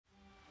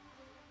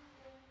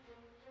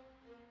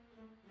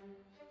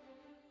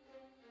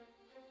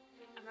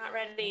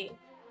ready.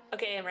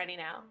 Okay, I'm ready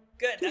now.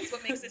 Good. That's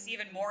what makes this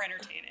even more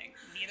entertaining.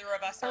 Neither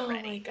of us are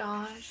ready. Oh my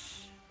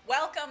gosh.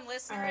 Welcome,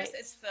 listeners. All right.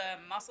 It's the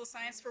Muscle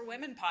Science for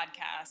Women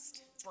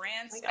podcast.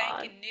 Brand Oh my God.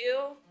 spanking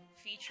new,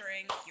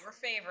 featuring your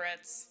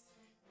favorites,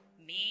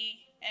 me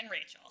and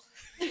Rachel.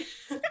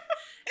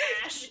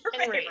 Ash Your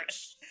and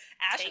favorites.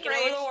 Rach. Ash Taking and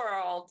over Rach. the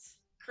world.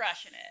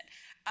 Crushing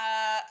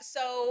it.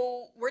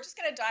 So we're just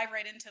going to dive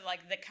right into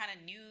like the kind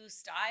of new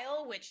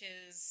style, which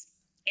is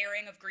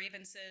airing of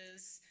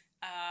grievances,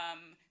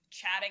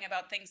 chatting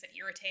about things that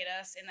irritate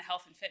us in the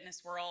health and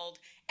fitness world,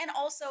 and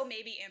also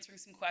maybe answering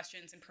some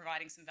questions and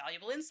providing some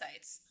valuable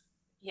insights.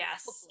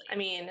 Yes. Hopefully. I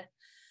mean,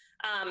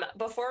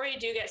 before we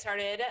do get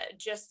started,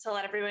 just to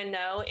let everyone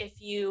know, if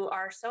you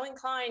are so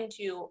inclined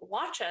to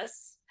watch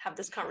us have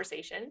this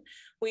conversation,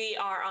 we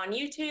are on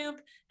YouTube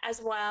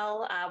as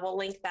well. We'll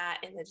link that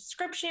in the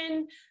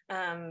description.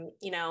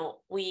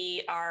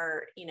 We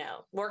are,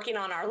 working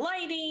on our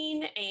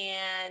lighting,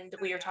 and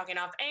we were talking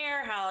off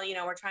air how,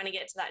 we're trying to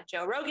get to that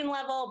Joe Rogan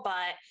level,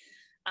 but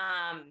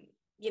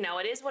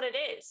it is what it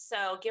is.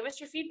 So give us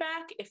your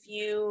feedback. If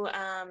you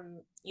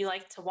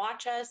like to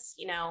watch us,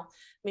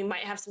 we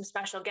might have some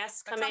special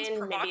guests come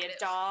in, maybe a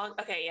dog.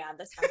 Okay, yeah,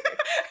 this sounds good.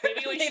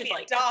 Maybe we should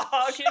like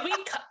dog.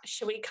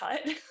 Should we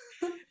cut?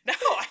 No,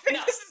 I think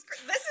this is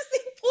the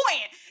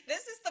point.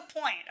 This is the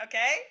point,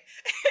 okay?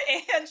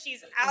 And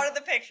she's out of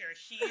the picture.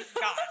 She's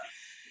gone.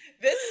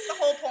 This is the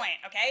whole point,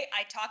 okay?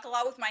 I talk a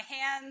lot with my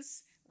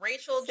hands.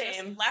 Rachel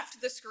just left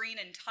the screen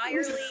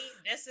entirely.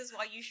 This is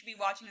why you should be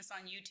watching us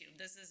on YouTube.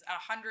 This is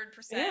 100%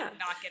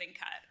 not getting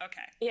cut.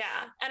 Okay. Yeah.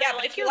 And yeah, I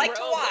like if you your like robe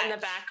to watch in the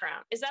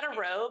background. Is that a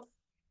robe?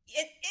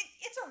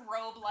 It's a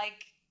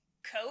robe-like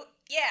coat.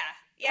 Yeah,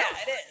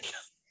 it is.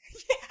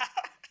 Yeah.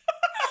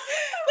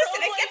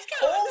 Listen, it gets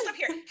cold up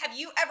here. Have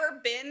you ever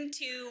been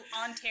to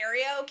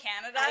Ontario,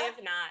 Canada? I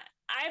have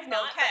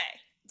not. Okay.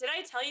 Did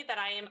I tell you that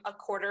I am a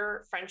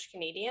quarter French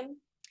Canadian?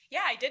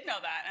 Yeah, I did know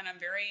that, and I'm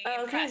very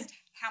impressed.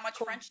 How much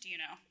French do you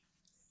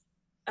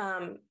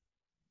know?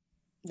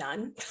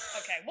 None.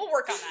 Okay, we'll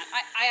work on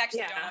that. I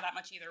actually don't know that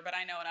much either, but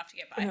I know enough to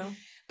get by.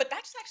 But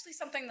that's actually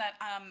something that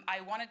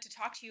I wanted to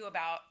talk to you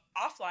about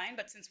offline,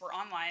 but since we're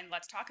online,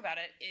 let's talk about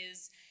it,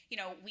 is,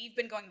 we've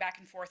been going back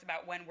and forth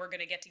about when we're going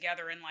to get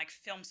together and like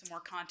film some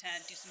more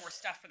content, do some more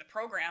stuff for the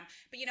program.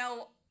 But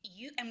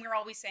and we're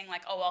always saying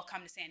like, oh, I'll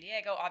come to San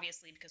Diego,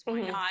 obviously, because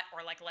why not?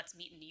 Or like, let's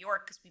meet in New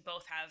York, because we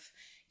both have,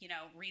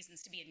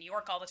 reasons to be in New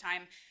York all the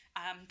time.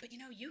 But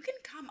you can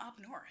come up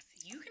north.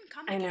 You can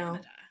come to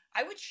Canada.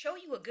 I would show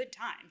you a good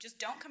time. Just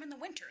don't come in the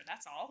winter.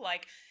 That's all.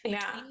 Like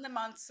between the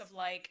months of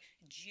like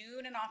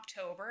June and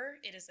October,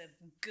 it is a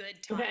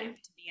good time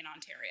to be in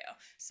Ontario.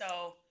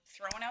 So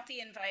throwing out the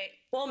invite.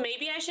 Well,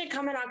 maybe I should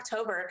come in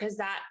October, because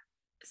that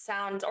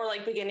sounds, or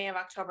like beginning of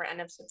October,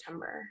 end of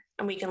September,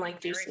 and we can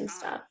like do some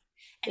stuff.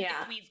 And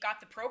if we've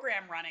got the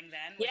program running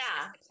then, which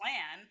is the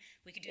plan,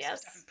 we could do some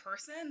stuff in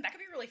person. That could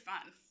be really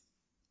fun.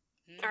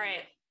 All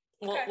right.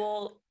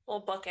 We'll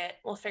book it.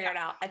 We'll figure it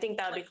out. I think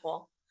that would be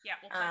cool. Yeah,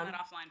 we'll plan that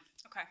offline.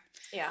 Okay.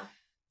 Yeah.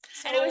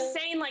 So, and I was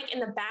saying, like, in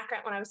the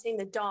background, when I was saying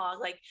the dog,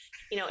 like,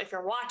 if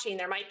you're watching,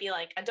 there might be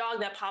like a dog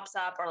that pops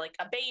up, or like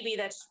a baby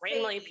that just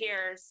randomly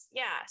appears.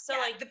 Yeah. So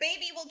like the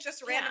baby will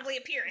just randomly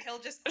appear. He'll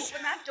just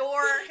open that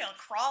door. He'll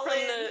crawl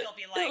in. He'll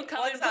be like, come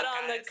 "What's and up, put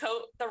on guys?"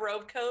 the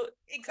robe coat.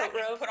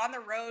 Exactly. Put on the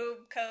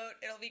robe coat.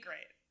 It'll be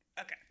great.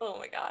 Okay. Oh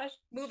my gosh.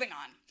 Moving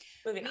on.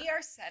 We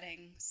are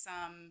setting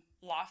some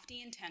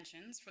lofty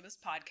intentions for this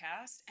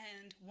podcast,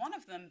 and one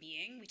of them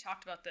being, we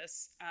talked about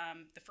this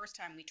the first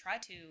time we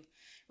tried to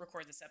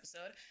record this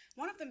episode,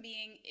 one of them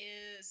being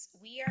is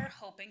we are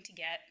hoping to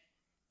get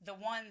the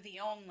one, the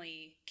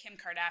only Kim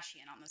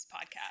Kardashian on this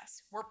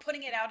podcast. We're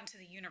putting it out into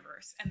the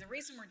universe, and the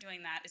reason we're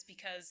doing that is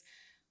because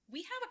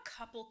we have a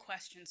couple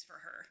questions for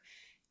her.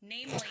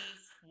 Namely,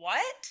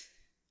 what?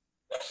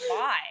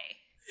 Why?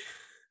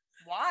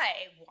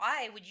 Why?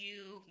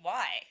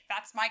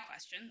 That's my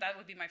question. That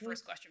would be my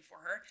first question for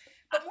her.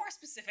 But more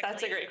specifically...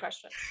 That's a great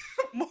question.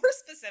 More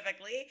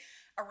specifically,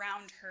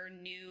 around her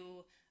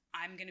new,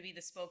 I'm going to be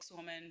the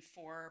spokeswoman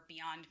for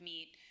Beyond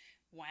Meat,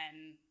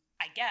 when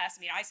I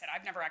said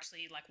I've never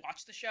actually like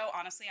watched the show.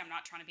 Honestly, I'm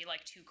not trying to be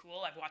like too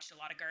cool. I've watched a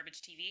lot of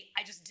garbage TV.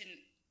 I just didn't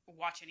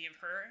watch any of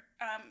her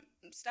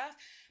stuff.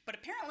 But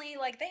apparently,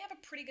 like, they have a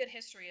pretty good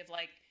history of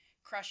like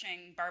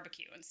crushing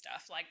barbecue and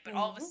stuff. Like, but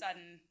all of a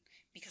sudden,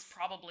 because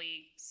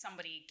probably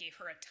somebody gave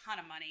her a ton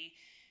of money,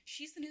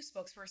 she's the new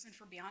spokesperson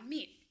for Beyond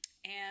Meat.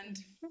 And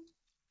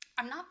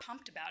I'm not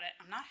pumped about it.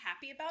 I'm not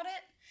happy about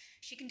it.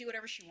 She can do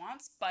whatever she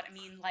wants, but I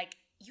mean, like,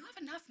 you have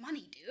enough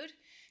money, dude.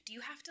 Do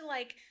you have to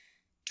like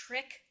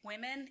trick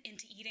women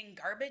into eating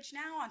garbage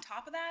now on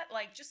top of that?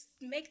 Like, just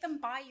make them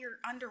buy your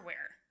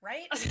underwear,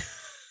 right?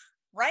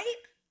 Right?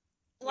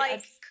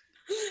 Like,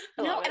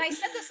 and I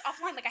said this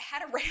offline, like I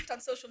had a rant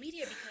on social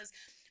media because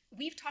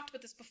we've talked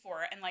about this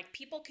before, and like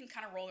people can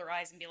kind of roll their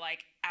eyes and be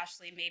like,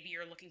 Ashleigh, maybe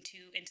you're looking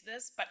too into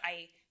this, but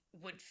I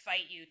would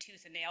fight you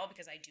tooth and nail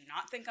because I do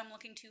not think I'm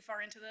looking too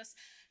far into this.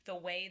 The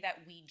way that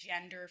we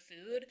gender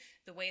food,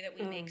 the way that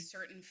we make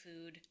certain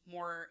food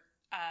more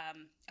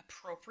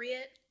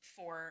appropriate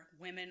for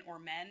women or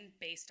men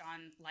based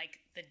on like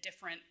the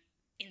different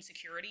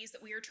insecurities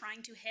that we are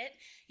trying to hit,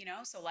 you know?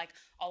 So like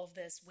all of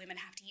this, women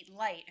have to eat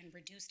light and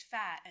reduced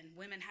fat, and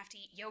women have to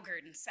eat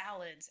yogurt and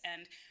salads,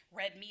 and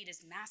red meat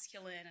is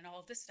masculine, and all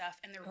of this stuff.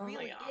 And there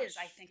really is,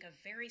 I think, a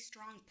very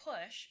strong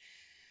push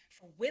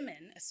for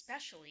women,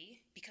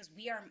 especially because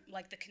we are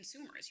like the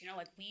consumers, you know,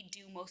 like we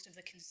do most of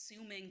the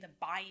consuming, the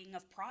buying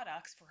of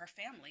products for our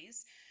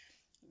families.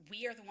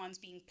 We are the ones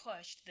being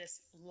pushed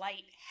this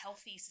light,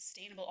 healthy,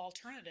 sustainable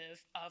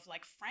alternative of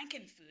like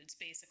frankenfoods,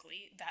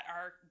 basically, that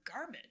are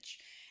garbage.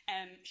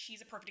 And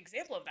she's a perfect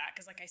example of that.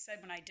 Because like I said,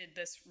 when I did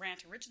this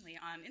rant originally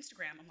on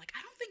Instagram, I'm like,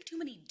 I don't think too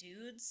many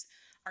dudes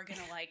are going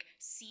to like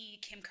see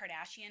Kim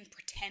Kardashian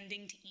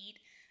pretending to eat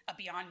a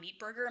Beyond Meat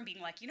burger and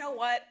being like, you know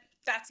what?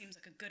 That seems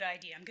like a good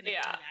idea. I'm going to do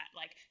that.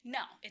 Like,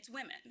 no, it's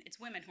women. It's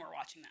women who are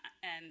watching that.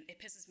 And it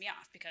pisses me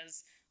off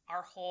because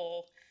our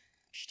whole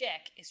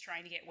shtick is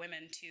trying to get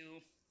women to,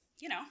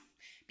 you know,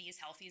 be as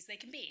healthy as they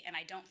can be. And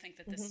I don't think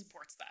that this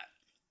supports that.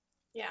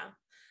 Yeah,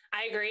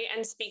 I agree.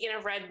 And speaking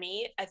of red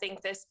meat, I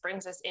think this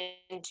brings us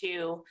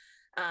into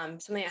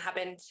something that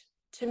happened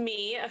to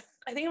me.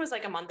 I think it was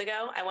like a month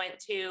ago. I went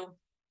to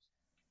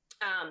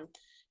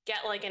get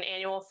like an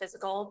annual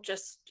physical,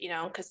 just, you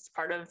know, because it's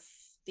part of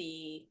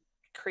the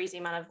crazy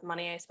amount of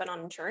money I spent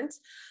on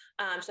insurance.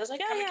 So I was like,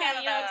 oh, yeah,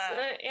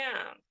 you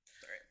know,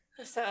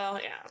 so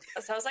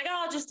I was like,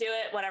 oh, I'll just do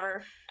it,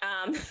 whatever.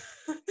 And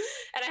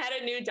I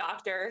had a new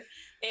doctor,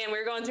 and we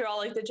were going through all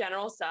like the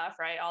general stuff,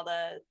 right? All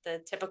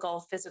the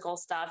typical physical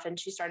stuff. And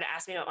she started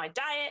asking me about my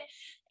diet,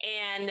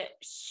 and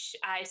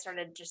I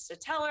started just to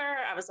tell her,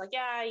 I was like,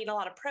 yeah, I eat a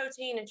lot of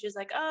protein. And she was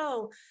like,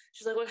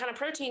 what kind of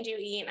protein do you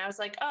eat? And I was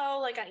like, oh,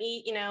 like I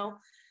eat, you know,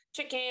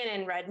 chicken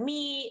and red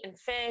meat and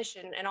fish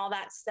and all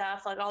that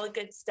stuff, like all the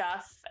good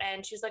stuff.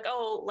 And she's like,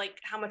 oh, like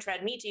how much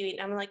red meat do you eat?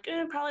 And I'm like,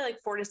 probably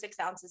like 4 to 6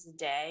 ounces a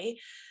day.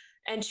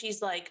 And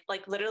she's like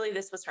literally,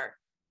 this was her.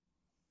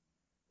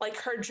 Like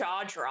her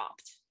jaw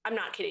dropped. I'm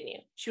not kidding you.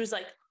 She was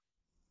like,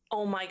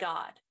 oh my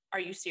God, are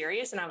you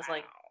serious? And I was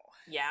like,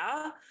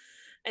 yeah.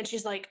 And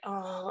she's like,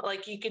 oh,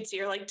 like you could see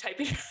her like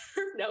typing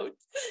her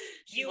notes.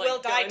 You will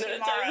die tomorrow.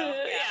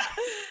 Yeah.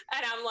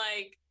 And I'm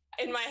like,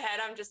 in my head,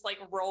 I'm just like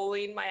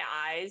rolling my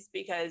eyes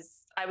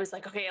because I was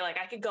like, okay, like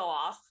I could go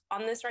off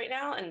on this right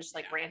now and just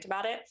like rant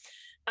about it.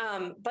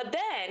 But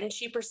then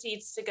she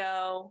proceeds to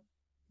go,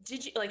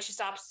 she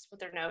stops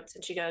with her notes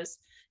and she goes,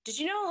 did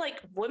you know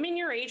like women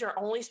your age are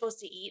only supposed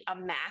to eat a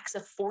max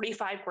of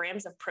 45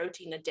 grams of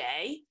protein a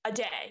day,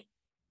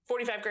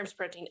 45 grams of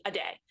protein a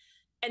day.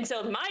 And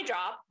so my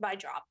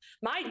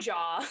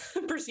jaw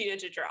proceeded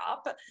to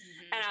drop.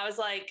 And I was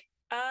like,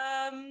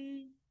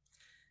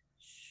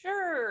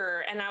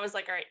 sure. And I was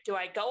like, all right, do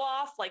I go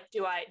off? Like,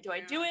 do I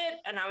do it?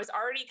 And I was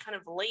already kind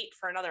of late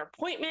for another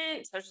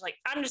appointment. So I was just like,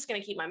 I'm just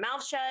going to keep my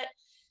mouth shut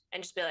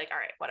and just be like, all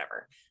right,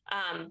 whatever.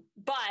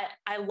 But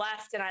I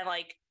left and I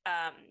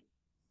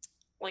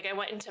I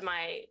went into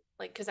my,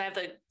 like, cause I have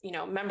the, you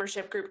know,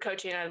 membership group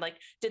coaching. And I like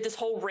did this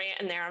whole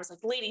rant in there. I was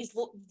like, ladies,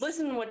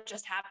 listen to what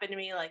just happened to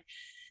me. Like,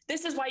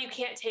 this is why you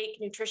can't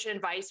take nutrition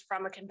advice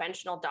from a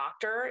conventional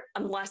doctor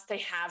unless they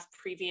have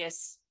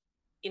previous,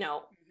 you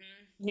know,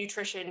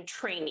 nutrition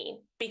training,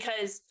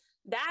 because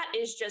that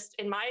is just,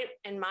 in my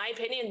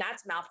opinion,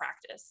 that's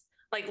malpractice.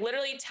 Like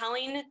literally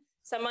telling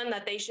someone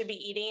that they should be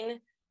eating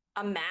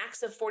a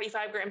max of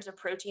 45 grams of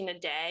protein a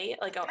day,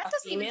 like a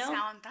female.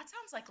 That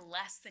sounds like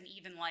less than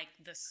even like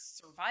the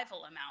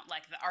survival amount,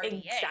 like the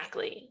RDA.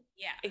 Exactly.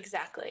 Yeah.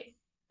 Exactly.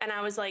 And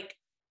I was like,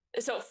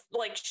 so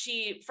like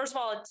first of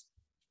all, it's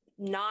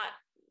not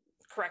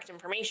correct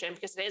information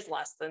because it is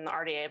less than the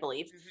RDA, I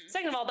believe.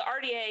 Second of all, the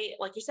RDA,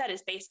 like you said,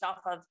 is based off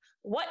of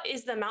what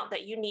is the amount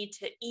that you need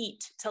to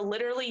eat to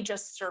literally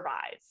just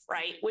survive,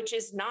 right? Which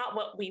is not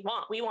what we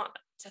want. We want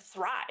to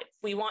thrive.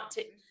 We want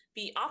to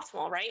be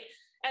optimal, right?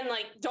 And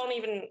like, don't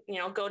even, you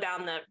know, go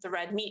down the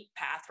red meat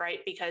path, right?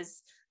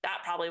 Because that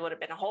probably would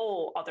have been a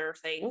whole other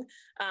thing.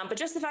 But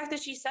just the fact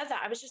that she said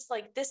that, I was just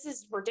like, this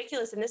is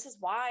ridiculous. And this is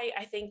why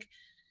I think,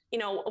 you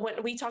know,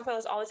 when we talk about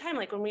this all the time,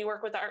 like when we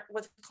work with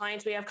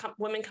clients, we have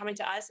women coming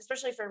to us,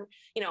 especially for,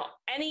 you know,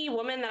 any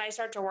woman that I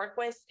start to work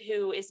with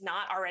who is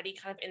not already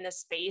kind of in this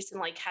space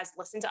and like has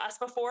listened to us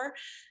before,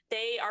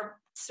 they are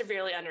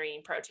severely under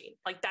eating protein.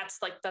 Like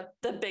that's like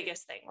the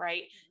biggest thing,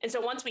 right? And so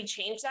once we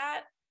change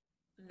that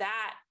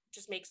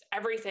just makes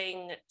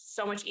everything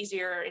so much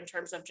easier in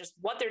terms of just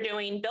what they're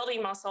doing,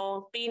 building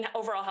muscle, being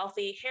overall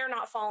healthy, hair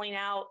not falling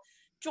out,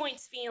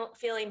 joints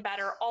feeling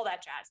better, all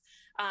that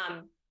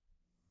jazz.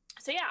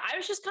 So yeah, I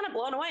was just kind of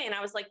blown away and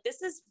I was like,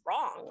 this is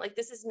wrong. Like,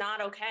 this is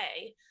not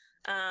okay.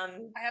 I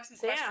have some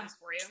questions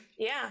for you.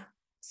 Yeah.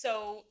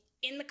 So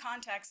in the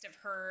context of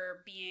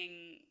her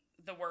being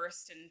the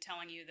worst and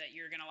telling you that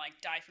you're going to like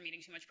die from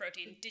eating too much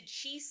protein, did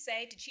she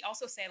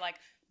also say like,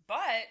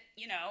 but,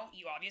 you know,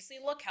 you obviously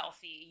look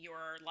healthy.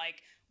 Your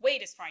like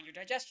weight is fine. Your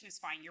digestion is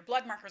fine. Your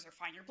blood markers are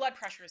fine. Your blood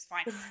pressure is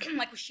fine.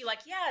 Like, was she like,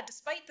 yeah,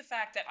 despite the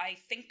fact that I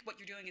think what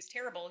you're doing is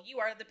terrible, you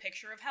are the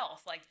picture of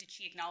health. Like, did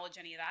she acknowledge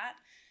any of that?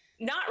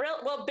 Not real.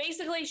 Well,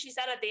 basically, she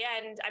said at the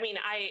end, I mean,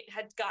 I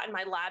had gotten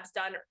my labs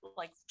done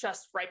like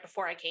just right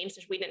before I came,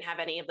 so we didn't have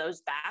any of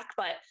those back,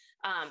 but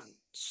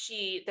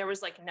there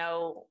was like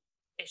no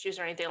issues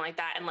or anything like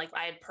that. And like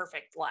I had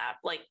perfect lab,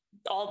 like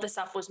all the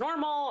stuff was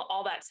normal,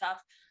 all that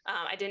stuff.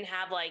 I didn't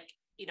have like,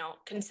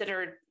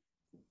 considered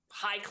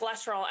high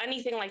cholesterol,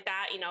 anything like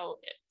that,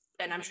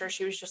 and I'm sure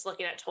she was just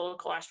looking at total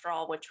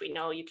cholesterol, which we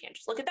know you can't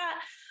just look at that.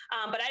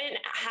 But I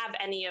didn't have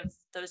any of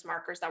those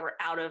markers that were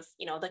out of,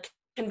 the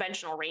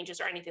conventional ranges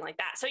or anything like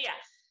that. So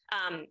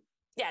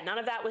yeah, none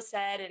of that was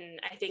said. And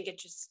I think it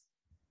just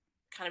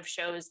kind of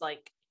shows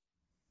like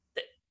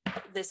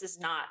that this is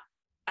not,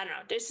 I don't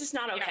know, this is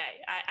not okay.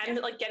 Yeah. I'm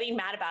like getting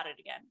mad about it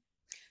again.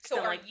 So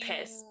are like you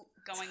pissed.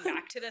 Going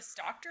back to this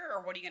doctor,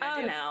 or what are you going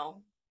to do? Oh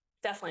no,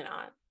 definitely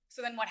not.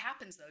 So then what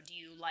happens though? Do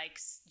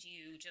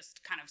you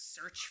just kind of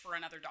search for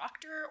another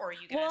doctor, or are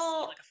you going to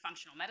see like a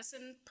functional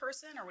medicine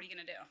person, or what are you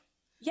going to do?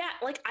 Yeah,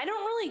 like I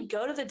don't really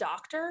go to the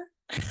doctor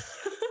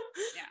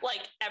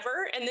like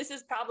ever. And this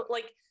is probably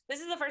like, this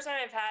is the first time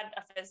I've had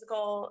a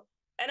physical,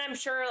 and I'm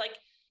sure like,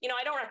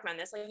 I don't recommend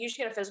this. Like you should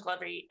get a physical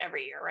every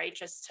year, right?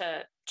 Just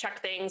to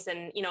check things.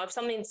 And, if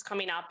something's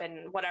coming up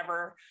and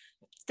whatever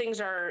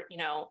things are,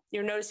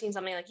 you're noticing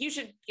something, like you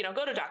should,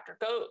 go to doctor,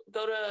 go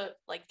to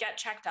like get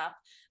checked up.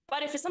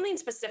 But if it's something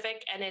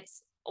specific and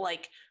it's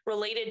like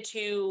related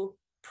to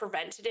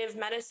preventative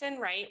medicine,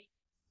 right?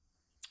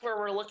 Where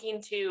we're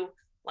looking to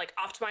like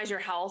optimize your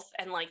health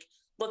and like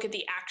look at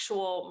the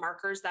actual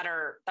markers that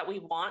we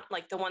want,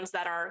 like the ones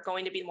that are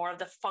going to be more of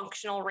the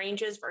functional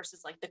ranges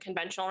versus like the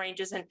conventional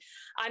ranges. And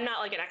I'm not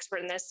like an expert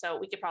in this, so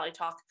we could probably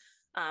talk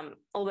a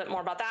little bit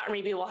more about that. Or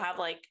maybe we'll have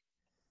like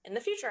in the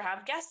future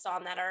have guests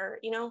on that are,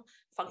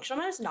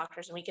 functional medicine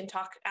doctors, and we can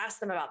ask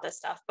them about this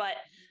stuff. But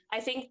I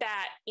think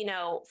that,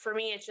 for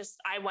me, it's just,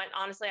 I went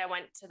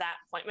to that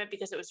appointment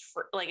because it was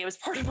it was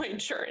part of my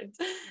insurance.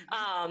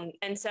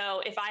 And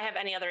so if I have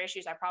any other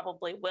issues, I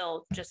probably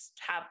will just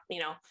have,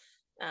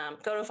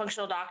 go to a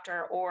functional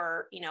doctor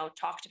or,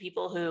 talk to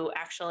people who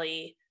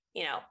actually,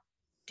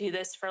 do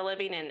this for a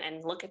living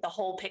and look at the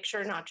whole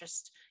picture, not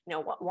just,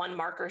 what one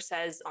marker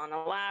says on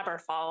a lab, or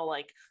follow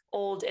like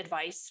old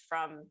advice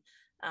from,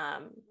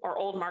 or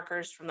old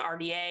markers from the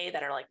RDA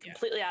that are like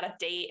completely out of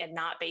date and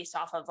not based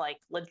off of like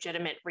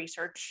legitimate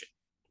research,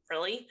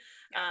 really.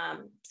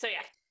 So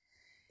yeah.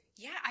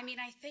 Yeah, I mean,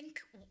 I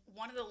think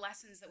one of the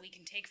lessons that we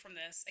can take from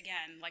this,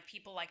 again, like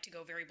people like to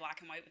go very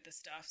black and white with this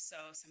stuff. So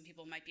some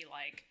people might be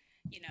like,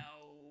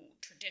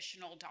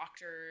 traditional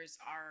doctors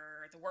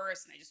are the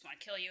worst and they just want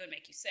to kill you and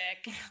make you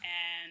sick.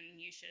 And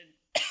you should,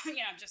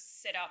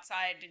 just sit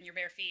outside in your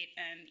bare feet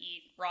and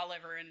eat raw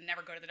liver and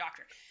never go to the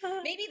doctor.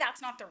 Maybe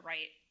that's not the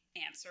right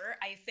answer.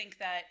 I think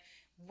that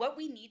what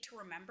we need to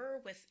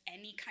remember with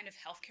any kind of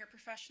healthcare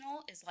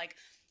professional is like,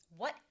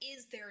 what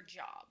is their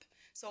job?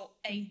 So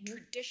a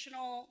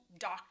traditional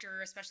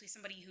doctor, especially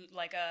somebody who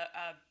like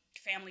a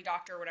family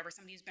doctor or whatever,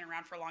 somebody who's been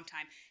around for a long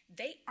time,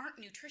 they aren't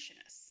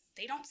nutritionists.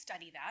 They don't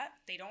study that.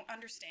 They don't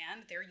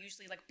understand. They're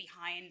usually like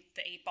behind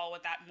the 8 ball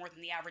with that more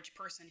than the average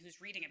person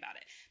who's reading about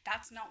it.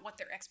 That's not what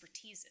their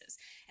expertise is.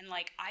 And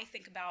like, I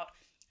think about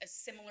a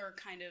similar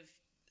kind of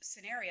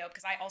scenario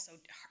because I also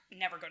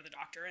never go to the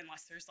doctor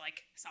unless there's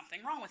like something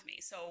wrong with me.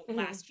 So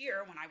last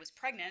year when I was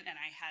pregnant and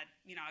I had,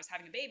 I was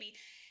having a baby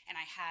and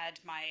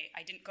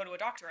I didn't go to a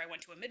doctor, I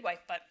went to a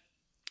midwife, but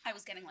I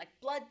was getting like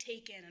blood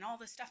taken and all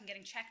this stuff and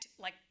getting checked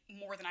like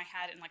more than I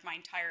had in like my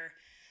entire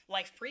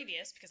life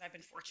previous, because I've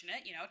been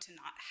fortunate, to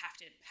not have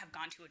to have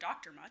gone to a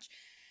doctor much.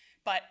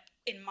 But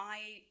in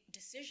my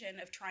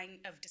decision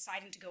of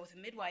deciding to go with a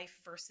midwife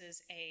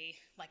versus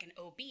an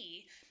OB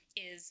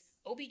is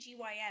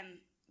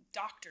OBGYN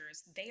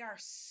doctors, they are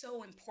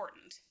so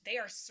important. They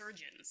are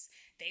surgeons.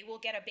 They will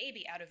get a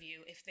baby out of you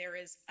if there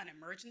is an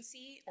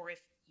emergency or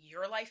if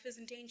your life is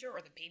in danger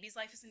or the baby's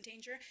life is in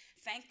danger.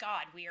 Thank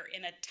God we are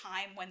in a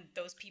time when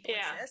those people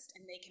exist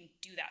and they can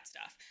do that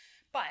stuff.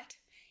 But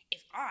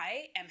if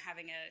I am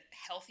having a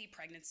healthy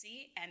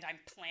pregnancy and I'm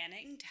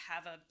planning to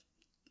have a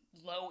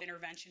low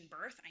intervention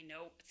birth, I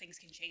know things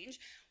can change.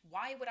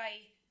 Why would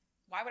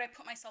I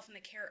put myself in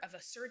the care of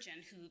a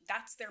surgeon who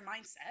that's their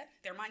mindset?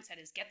 Their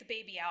mindset is get the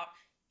baby out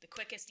the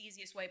quickest,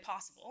 easiest way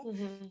possible,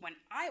 when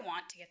I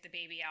want to get the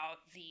baby out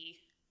the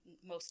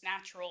most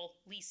natural,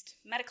 least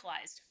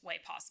medicalized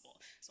way possible.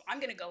 So I'm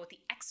going to go with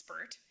the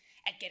expert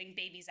at getting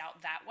babies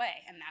out that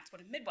way. And that's what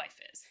a midwife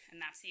is.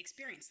 And that's the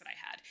experience that I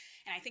had.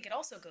 And I think it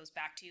also goes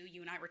back to, you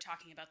and I were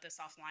talking about this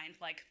offline,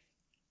 like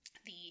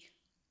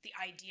the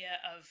idea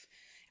of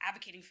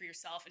advocating for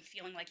yourself and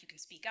feeling like you can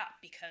speak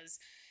up. Because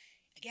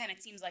again,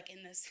 it seems like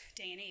in this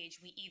day and age,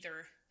 we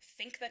either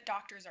think that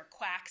doctors are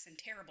quacks and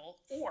terrible,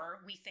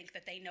 or we think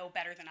that they know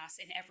better than us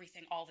in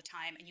everything all the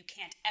time, and you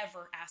can't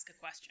ever ask a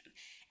question.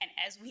 And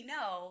as we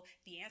know,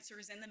 the answer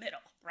is in the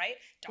middle, right?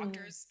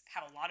 Doctors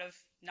have a lot of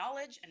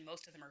knowledge, and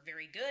most of them are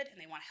very good, and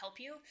they want to help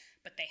you,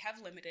 but they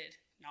have limited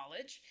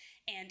knowledge.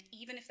 And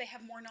even if they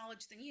have more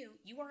knowledge than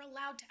you are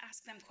allowed to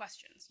ask them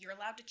questions. You're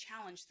allowed to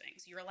challenge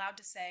things. You're allowed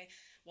to say,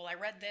 well, I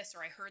read this,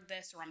 or I heard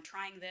this, or I'm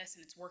trying this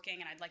and it's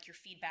working and I'd like your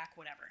feedback,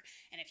 whatever.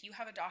 And if you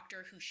have a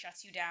doctor who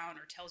shuts you down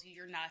or tells you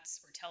you're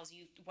nuts or tells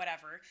you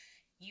whatever,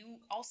 you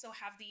also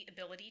have the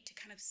ability to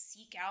kind of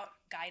seek out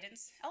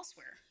guidance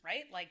elsewhere,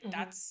 right? Like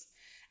that's,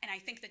 and I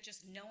think that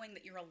just knowing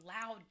that you're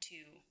allowed to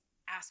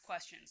ask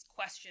questions,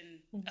 question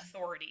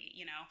authority,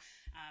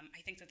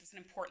 I think that that's an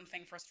important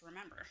thing for us to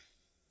remember.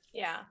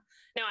 Yeah,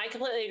 no, I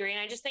completely agree. And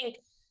I just think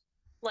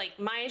like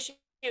my issue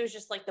is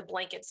just like the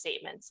blanket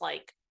statements,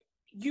 like,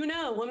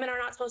 women are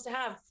not supposed to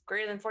have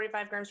greater than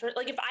 45 grams per,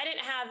 like if I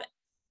didn't have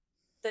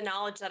the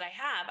knowledge that I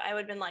have, I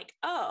would have been like,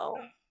 oh,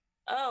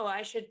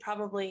 I should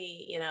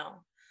probably,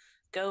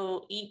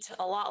 go eat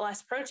a lot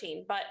less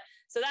protein. But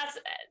so that's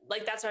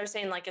what I was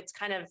saying. Like, it's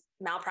kind of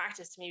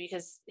malpractice to me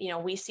because,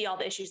 we see all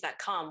the issues that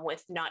come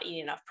with not eating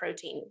enough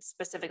protein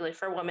specifically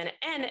for women.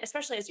 And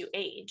especially as you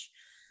age,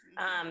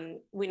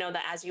 we know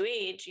that as you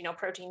age,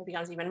 protein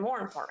becomes even more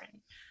important.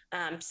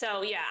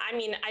 So yeah, I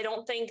mean, I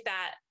don't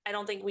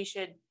think we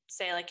should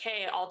say like,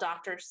 hey, all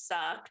doctors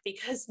suck,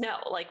 because no,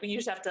 like we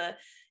just have to,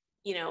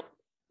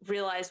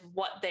 realize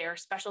what their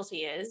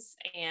specialty is.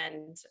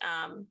 And,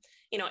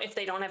 if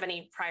they don't have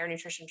any prior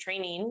nutrition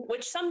training,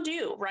 which some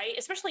do, right?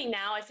 Especially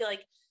now, I feel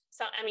like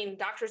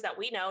doctors that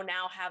we know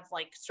now have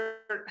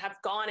have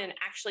gone and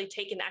actually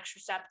taken the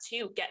extra step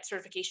to get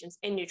certifications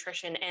in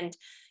nutrition and,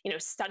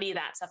 study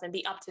that stuff and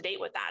be up to date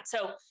with that.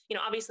 So,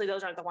 obviously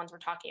those aren't the ones we're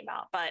talking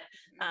about, but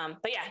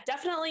yeah,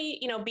 definitely,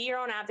 be your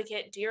own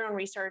advocate, do your own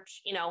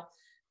research,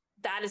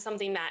 that is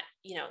something that,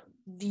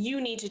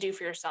 you need to do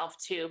for yourself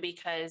too,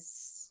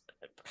 because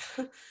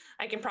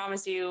I can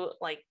promise you,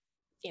 like,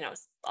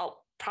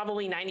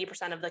 probably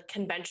 90% of the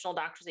conventional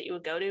doctors that you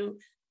would go to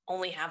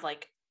only have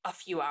like a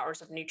few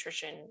hours of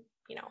nutrition,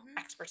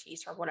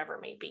 expertise or whatever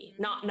it may be.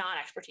 Not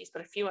expertise,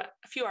 but a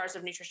few hours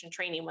of nutrition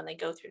training when they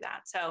go through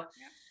that. So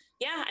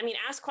yeah, I mean,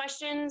 ask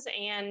questions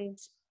and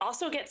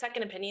also get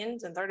second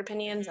opinions and third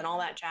opinions and all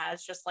that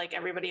jazz, just like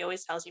everybody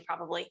always tells you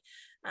probably.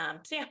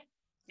 So yeah.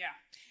 Yeah.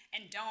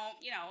 And don't,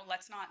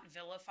 let's not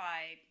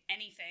vilify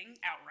anything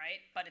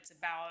outright, but it's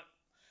about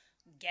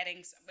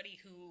getting somebody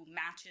who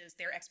matches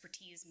their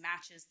expertise,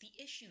 matches the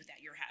issue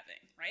that you're having,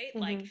 right?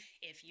 Like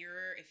if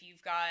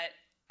you've got,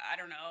 I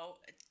don't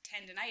know,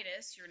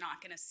 tendinitis, you're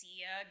not going to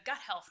see a gut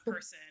health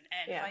person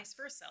and vice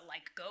versa.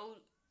 Like, go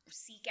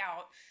seek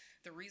out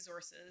the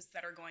resources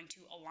that are going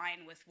to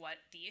align with what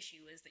the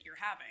issue is that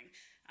you're having.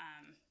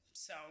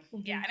 So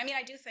yeah. And I mean,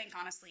 I do think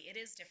honestly, it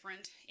is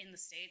different in the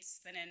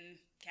States than in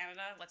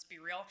Canada. Let's be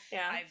real.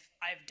 Yeah.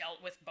 I've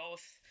dealt with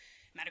both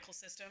medical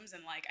systems,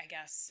 and like, I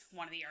guess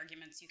one of the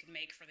arguments you can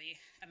make for the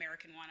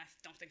American one, I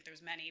don't think there's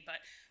many, but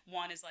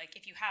one is like,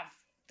 if you have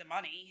the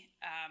money,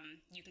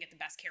 you can get the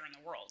best care in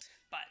the world.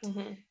 But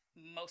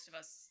most of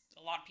us,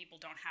 a lot of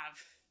people don't have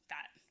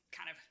that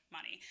kind of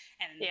money.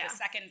 And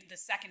the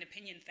second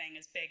opinion thing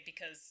is big,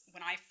 because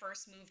when I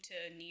first moved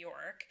to New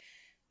York,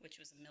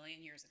 which was a million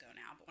years ago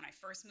now, but when I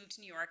first moved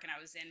to New York and I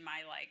was in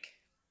my like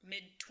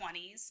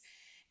mid-20s,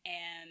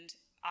 and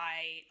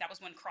that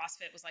was when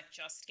CrossFit was like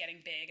just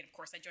getting big. And of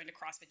course I joined a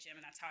CrossFit gym,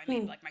 and that's how I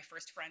made like my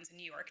first friends in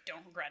New York.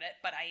 Don't regret it.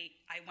 But I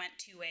went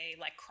to a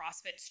like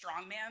CrossFit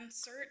strongman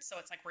cert. So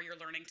it's like where you're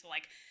learning to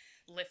like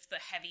lift the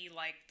heavy,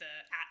 like the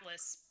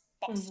Atlas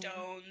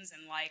stones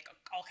and like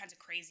all kinds of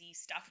crazy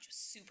stuff, which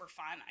was super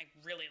fun. I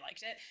really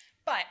liked it.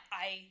 But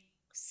I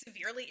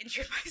severely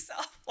injured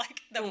myself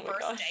like the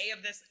first day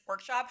of this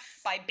workshop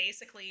by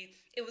basically,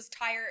 it was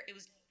tire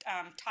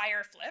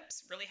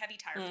flips, really heavy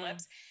tire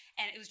flips.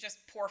 And it was just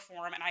poor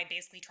form. And I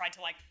basically tried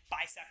to like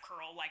bicep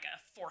curl like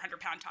a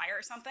 400-pound tire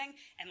or something.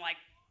 And like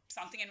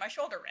something in my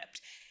shoulder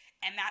ripped.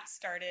 And that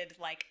started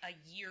like a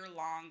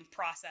year-long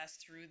process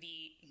through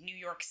the New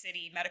York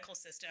City medical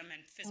system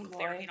and physical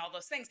therapy and all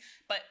those things.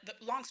 But the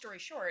long story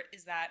short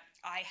is that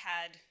I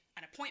had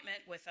an appointment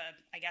with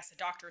a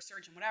doctor, a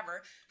surgeon,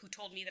 whatever, who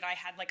told me that I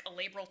had like a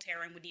labral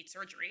tear and would need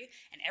surgery.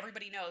 And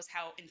everybody knows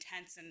how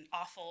intense and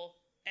awful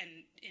and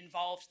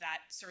involved that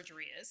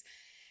surgery is.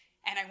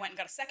 And I went and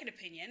got a second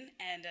opinion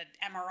and an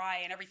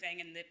MRI and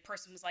everything. And the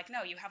person was like,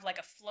 no, you have like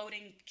a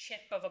floating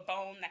chip of a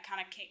bone that kind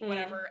of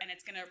whatever, and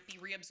it's going to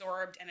be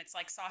reabsorbed, and it's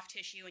like soft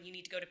tissue, and you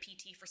need to go to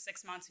PT for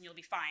 6 months and you'll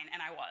be fine.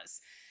 And I was.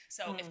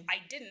 So if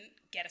I didn't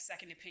get a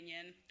second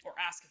opinion or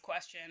ask a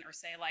question or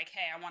say like,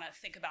 hey, I want to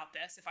think about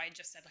this, if I had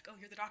just said like, oh,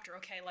 you're the doctor,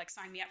 okay, like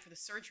sign me up for the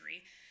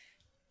surgery,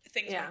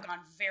 things would have gone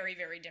very,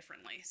 very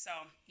differently. So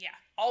yeah,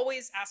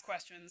 always ask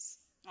questions,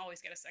 always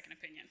get a second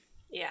opinion.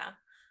 Yeah.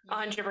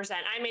 100%.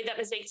 I made that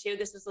mistake too.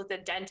 This was with the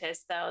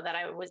dentist though, that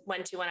I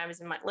went to when I was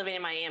living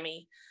in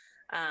Miami.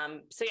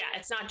 So yeah,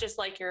 it's not just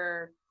like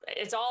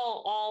it's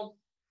all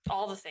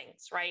the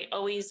things, right?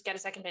 Always get a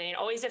second opinion.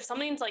 Always, if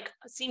something's like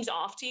seems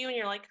off to you and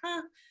you're like,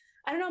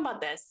 I don't know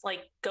about this,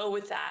 like go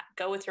with that,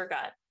 go with your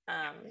gut.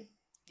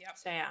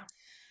 So yeah.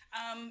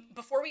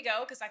 Before we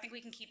go, cause I think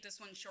we can keep this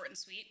one short and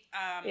sweet.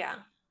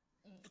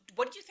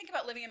 What did you think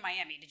about living in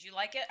Miami? Did you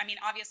like it? I mean,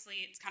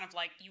 obviously it's kind of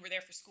like you were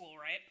there for school,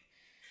 right?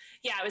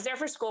 Yeah, I was there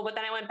for school, but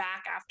then I went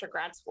back after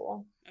grad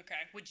school. Okay.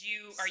 Are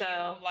you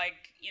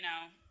like,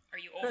 are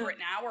you over it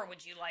now, or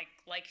would you like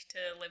to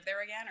live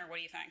there again, or what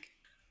do you think?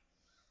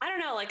 I don't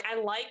know. Like, I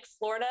like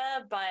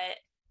Florida, but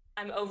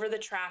I'm over the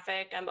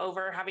traffic. I'm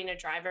over having to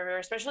drive everywhere,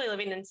 especially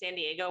living in San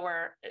Diego,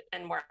 where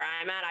I'm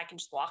at, I can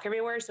just walk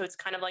everywhere. So it's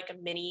kind of like a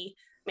mini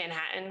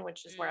Manhattan,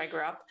 which is where I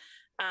grew up.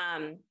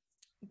 Um,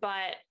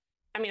 but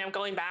I mean, I'm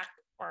going back,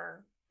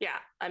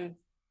 I'm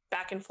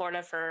back in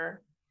Florida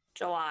for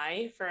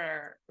July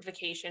for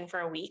vacation for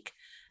a week.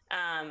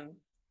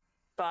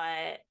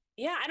 But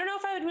yeah, I don't know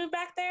if I would move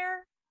back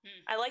there.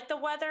 I like the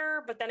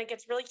weather, but then it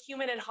gets really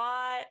humid and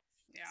hot.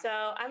 Yeah. So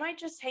I might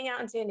just hang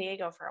out in San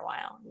Diego for a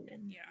while.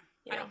 And,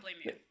 I don't blame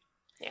you.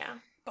 Yeah.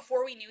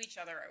 Before we knew each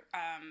other,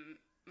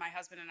 my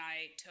husband and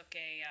I took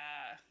a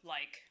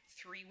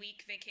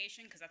 3-week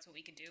vacation, because that's what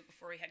we could do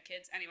before we had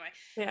kids. Anyway,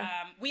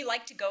 we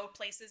like to go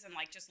places and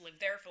like just live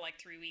there for like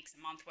 3 weeks, a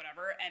month,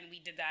 whatever. And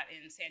we did that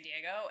in San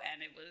Diego,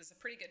 and it was a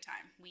pretty good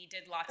time. We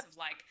did lots of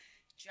like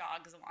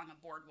jogs along a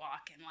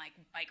boardwalk and like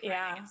bike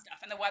riding and stuff.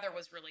 And the weather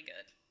was really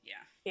good.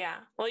 Yeah. Yeah.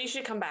 Well, you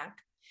should come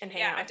back and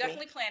hang out with I'm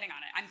definitely planning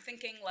on it. I'm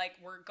thinking like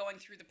we're going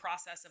through the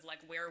process of like,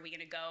 where are we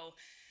going to go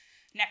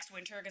next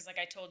winter? Because like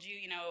I told you,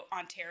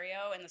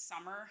 Ontario in the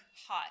summer,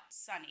 hot,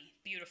 sunny,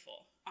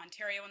 beautiful.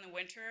 Ontario in the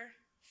winter,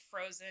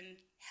 frozen,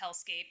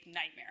 hellscape,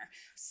 nightmare.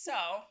 So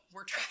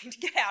we're trying to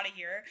get out of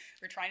here.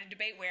 We're trying to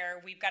debate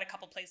where. We've got a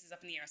couple places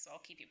up in the air, so I'll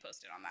keep you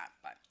posted on that.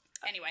 But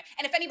anyway,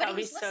 and if anybody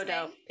who's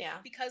listening,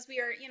 because we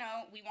are,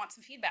 we want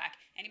some feedback.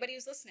 Anybody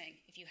who's listening,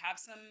 if you have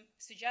some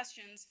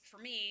suggestions for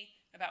me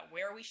about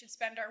where we should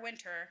spend our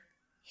winter,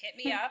 hit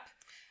me up.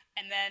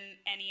 And then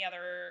any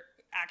other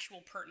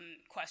actual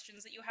pertinent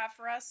questions that you have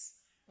for us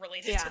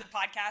related to the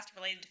podcast,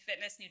 related to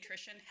fitness,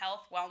 nutrition,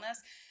 health,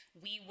 wellness,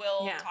 we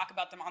will talk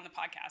about them on the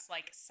podcast.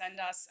 Like, send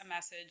us a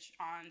message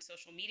on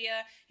social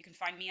media. You can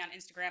find me on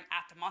Instagram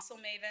at The Muscle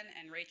Maven.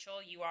 And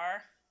Rachel, you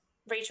are?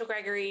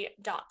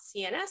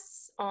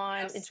 RachelGregory.cns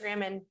on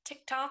Instagram and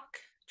TikTok.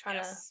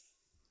 Trying to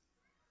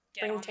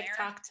bring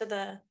TikTok to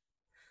the...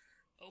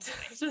 Oh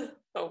boy.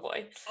 Oh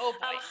boy. Oh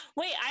boy.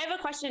 Wait, I have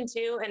a question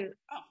too. And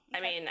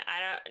I mean,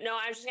 I don't know.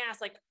 I was just gonna ask,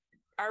 like,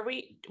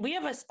 we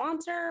have a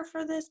sponsor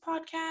for this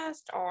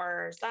podcast,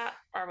 or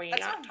are we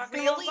not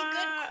talking about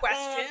that? Good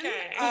question.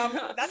 Oh,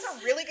 okay. That's a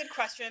really good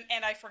question.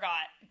 And I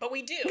forgot, but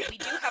we do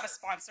have a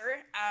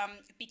sponsor,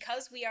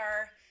 because we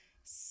are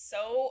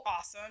so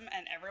awesome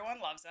and everyone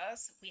loves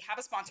us. We have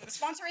a sponsor. The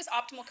sponsor is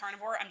Optimal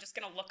Carnivore. I'm just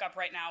going to look up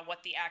right now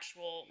what the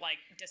actual like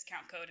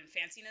discount code and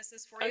fanciness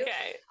is for you.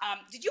 Okay.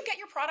 Did you get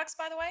your products,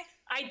 by the way?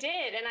 I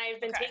did. And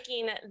I've been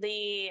taking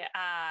the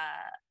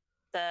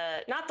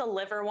not the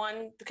liver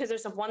one, because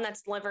there's one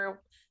that's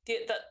liver,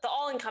 the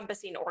all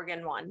encompassing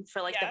organ one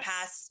for like the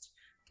past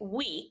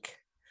week.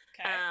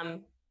 Okay.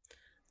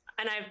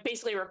 And I've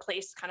basically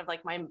replaced kind of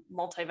like my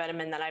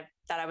multivitamin that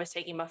I was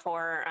taking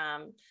before,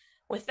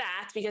 with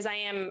that, because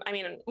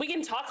we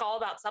can talk all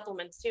about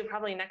supplements too,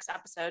 probably next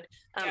episode.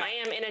 I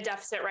am in a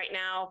deficit right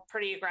now,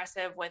 pretty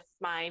aggressive with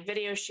my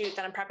video shoot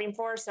that I'm prepping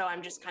for. So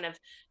I'm just kind of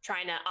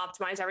trying to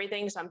optimize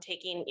everything. So I'm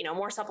taking,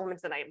 more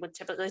supplements than I would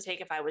typically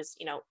take if I was,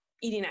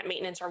 eating at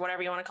maintenance or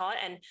whatever you want to call it.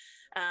 And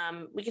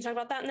we can talk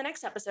about that in the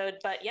next episode.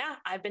 But yeah,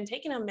 I've been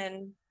taking them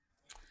and.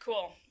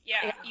 Cool.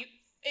 Yeah.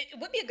 It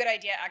would be a good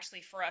idea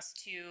actually for us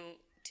to,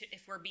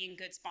 if we're being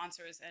good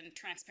sponsors and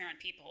transparent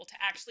people, to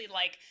actually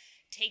like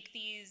take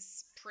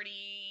these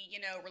pretty,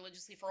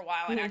 religiously for a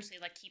while and actually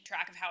like keep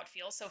track of how it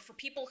feels. So for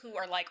people who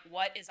are like,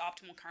 what is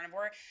Optimal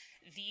Carnivore?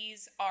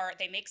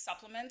 They make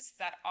supplements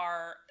that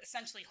are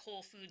essentially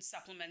whole food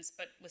supplements,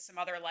 but with some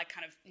other like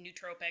kind of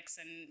nootropics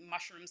and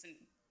mushrooms and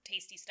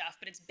tasty stuff.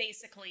 But it's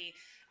basically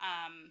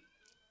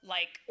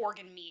like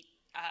organ meat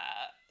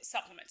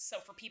supplements. So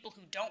for people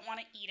who don't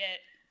want to eat it,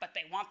 but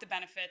they want the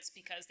benefits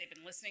because they've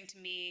been listening to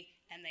me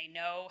and they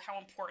know how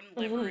important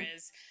liver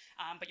is.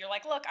 But you're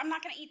like, look, I'm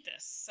not going to eat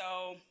this.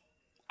 So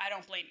I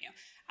don't blame you.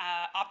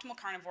 Optimal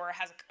Carnivore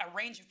has a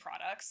range of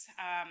products,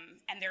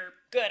 and they're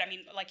good. I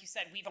mean, like you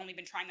said, we've only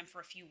been trying them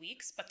for a few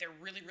weeks, but they're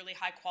really, really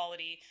high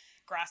quality,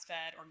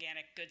 grass-fed,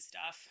 organic, good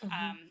stuff.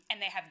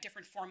 And they have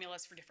different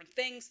formulas for different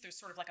things. There's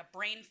sort of like a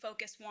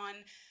brain-focused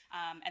one,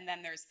 and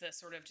then there's the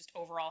sort of just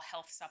overall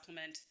health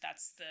supplement.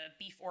 That's the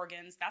beef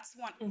organs. That's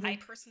the one I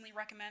personally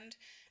recommend.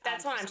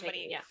 That's what I'm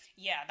taking,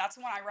 Yeah, that's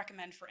the one I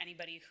recommend for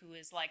anybody who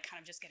is like kind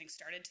of just getting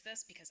started to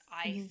this, because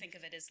I think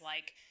of it as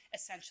like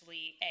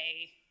essentially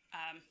a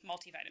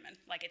multivitamin.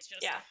 Like, it's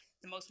just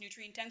the most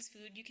nutrient-dense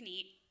food you can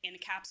eat in a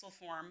capsule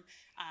form.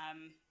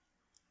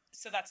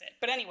 So that's it.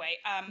 But anyway,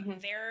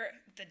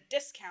 the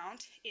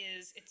discount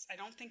is, I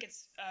don't think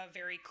it's a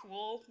very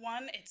cool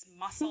one. It's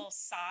Muscle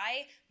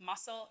Sci,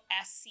 Muscle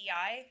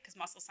SCI, because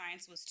Muscle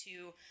Science was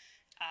too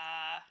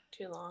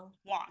long.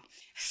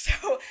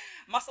 So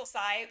Muscle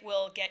Sci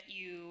will get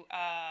you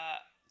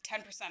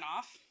 10%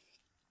 off.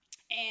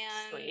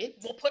 And Sweet.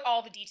 We'll put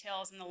all the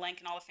details and the link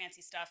and all the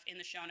fancy stuff in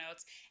the show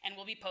notes. And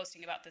we'll be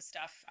posting about this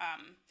stuff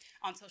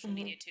on social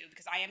media too,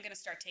 because I am going to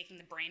start taking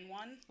the brain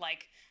one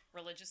like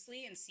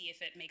religiously and see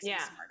if it makes me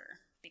smarter.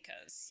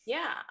 because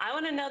I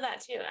want to know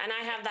that too. And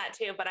I have that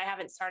too, but I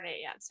haven't started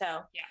it yet.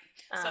 So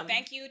so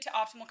thank you to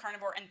Optimal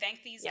Carnivore, and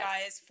thank these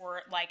guys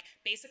for like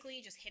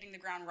basically just hitting the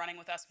ground running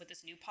with us with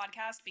this new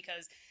podcast,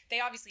 because they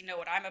obviously know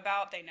what I'm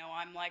about. They know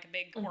I'm like a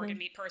big organ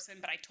meat person,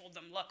 but I told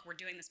them, look, we're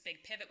doing this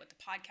big pivot with the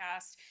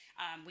podcast.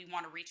 We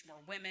want to reach more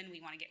women. We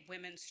want to get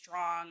women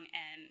strong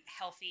and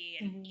healthy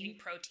and eating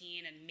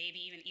protein and maybe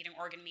even eating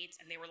organ meats.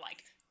 And they were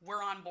like,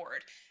 we're on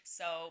board.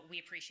 So we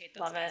appreciate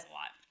those guys a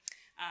lot.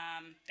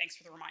 Thanks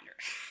for the reminder.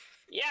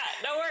 Yeah,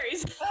 no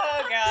worries.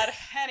 Oh God.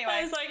 Anyway,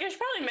 I was like, I should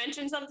probably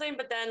mention something,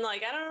 but then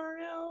like, I don't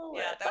know.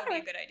 Yeah, that would be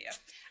a good idea.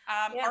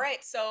 All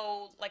right.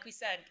 So like we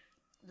said,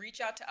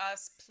 reach out to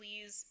us,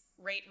 please.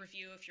 Rate,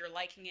 review if you're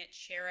liking it,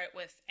 share it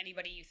with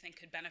anybody you think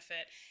could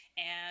benefit,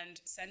 and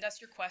send us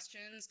your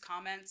questions,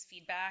 comments,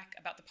 feedback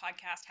about the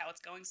podcast, how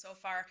it's going so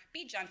far.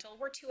 Be gentle.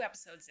 We're 2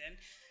 episodes in,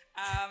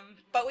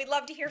 but we'd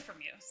love to hear from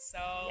you.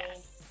 So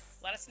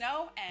let us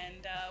know,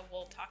 and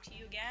we'll talk to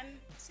you again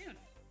soon.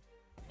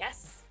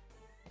 Yes.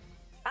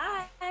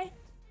 Bye.